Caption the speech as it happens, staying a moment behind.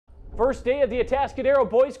First day of the Atascadero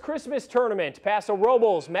Boys Christmas Tournament. Paso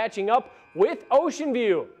Robles matching up with Ocean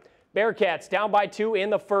View. Bearcats down by 2 in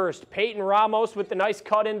the first. Peyton Ramos with the nice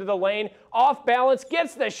cut into the lane. Off balance,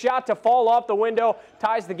 gets the shot to fall off the window,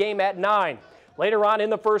 ties the game at 9. Later on in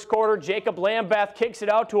the first quarter, Jacob Lambeth kicks it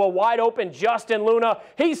out to a wide open Justin Luna.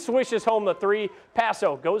 He swishes home the 3.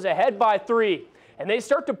 Paso goes ahead by 3. And they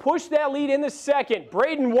start to push that lead in the second.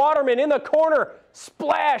 Braden Waterman in the corner.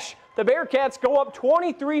 Splash! The Bearcats go up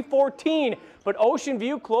 23-14, but Ocean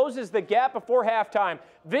View closes the gap before halftime.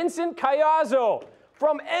 Vincent Cayazzo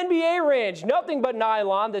from NBA range, nothing but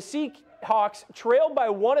nylon. The Seahawks trailed by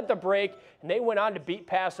 1 at the break, and they went on to beat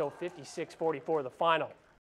Paso 56-44 the final.